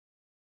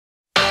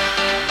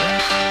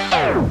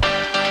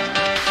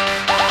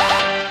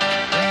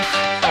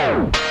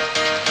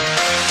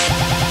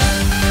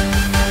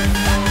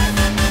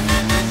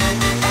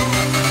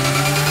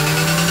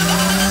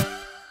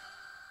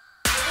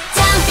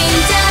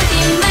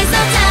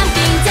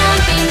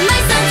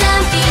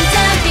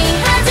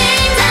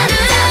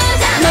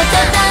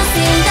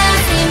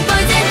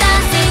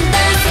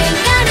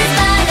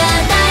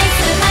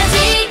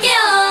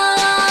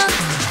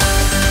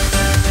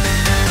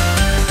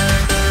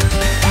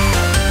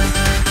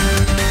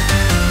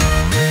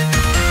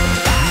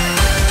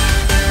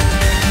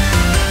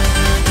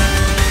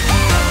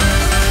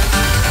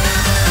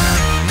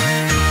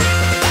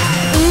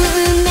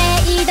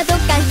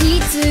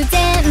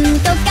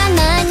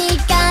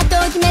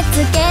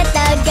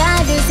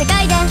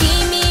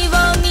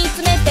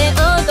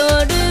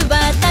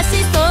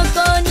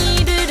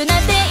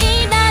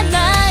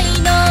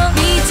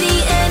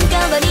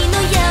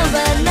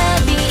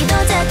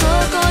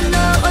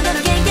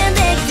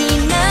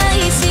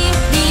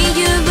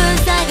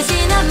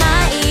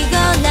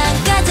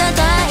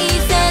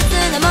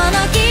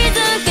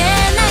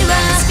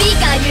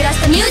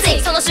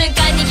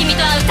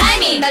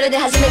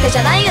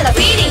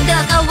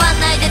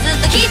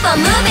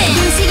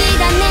思議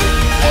だね、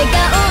笑顔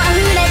あふ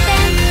れて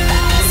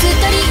ス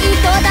トリ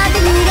ートだって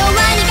フロ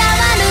アに変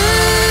わる。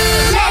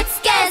 Let's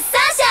get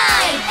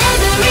sunshine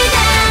every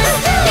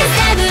dance, yes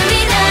every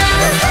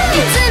dance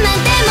いつま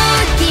でも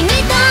君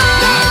と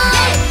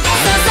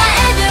So so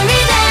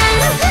every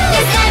dance,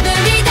 yes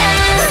every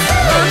dance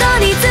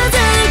踊り続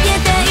け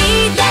て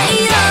いた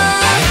いよ。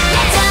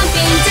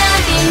 Jumpin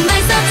jumpin my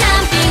soul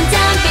jumpin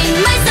jumpin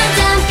my soul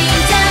jumpin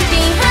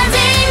jumpin 始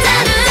ま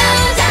る。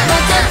も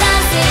っと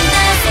dancing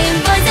dancing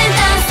boys and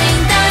dancing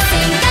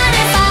dancing カレ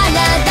パラ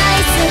ダ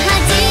イス弾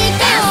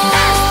けよ。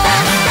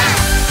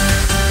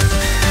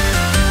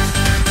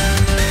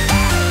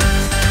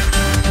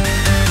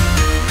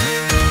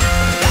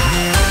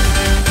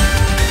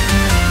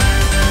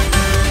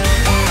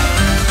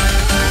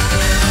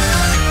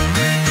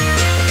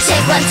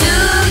Shake one two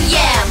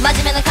yeah 真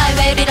面目な会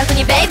話より楽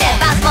にベイベー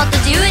バスもっと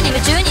自由に夢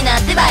中にな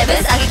ってバイブ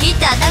ス上げ切っ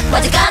てアタック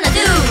は時間な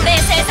do 冷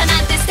静さ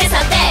なんて捨て去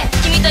って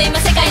君と今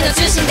世界の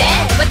中心で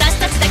私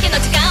たちだけの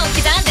時間を刻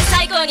んで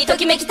最高にと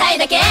きめきたい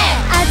だけ。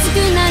熱く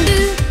な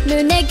る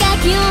胸が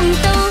キュン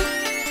と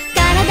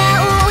体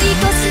を追い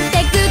越し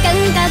てく感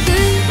覚、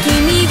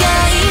君が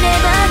いれ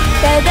ば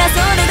ただ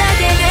それだ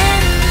けで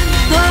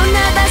どん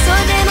な場所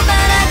でもパ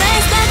ラダ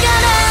イスだか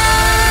ら。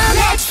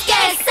 Let's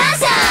get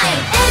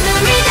sunshine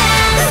every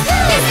dance,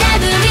 yes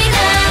every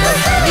dance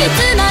いつ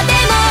まで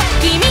も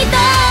君と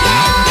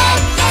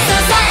So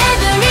so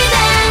every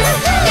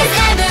dance, yes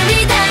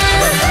every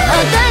dance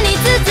踊り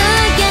続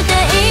けて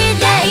い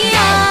たいよ。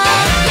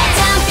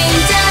 Jumpin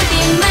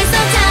jumpin my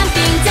soul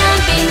jumpin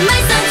jumpin my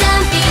soul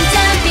jumpin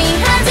jumpin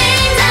始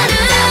まる。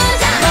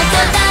もっと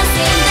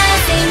dancing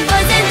dancing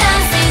boys and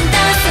dancing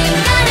dancing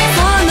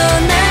この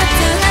夏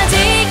弾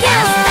けよ。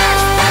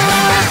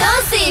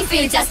 Don't see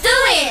feel just do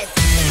it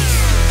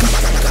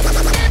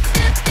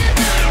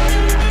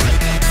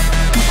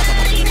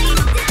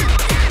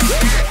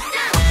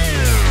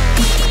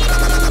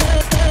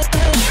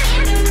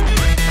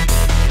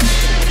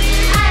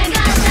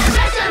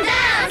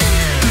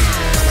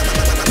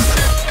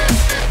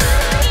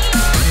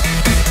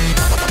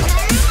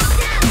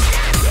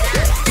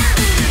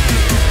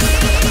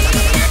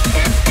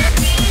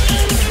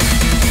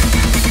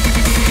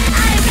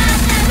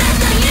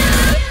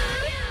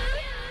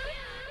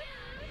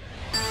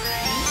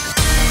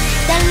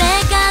誰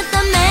かと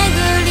巡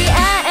り会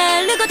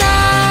えることか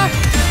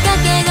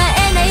けが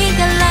えないか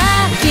ら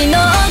昨日ま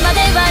で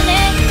はね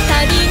他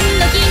人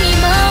の君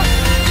も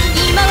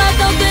今は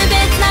特別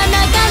な仲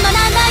間な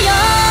んだよ。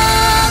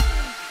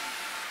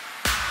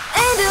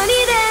 Every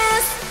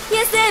dance,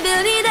 yes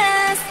every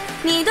dance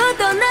二度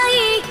とない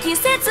季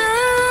節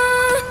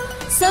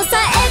So so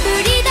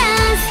every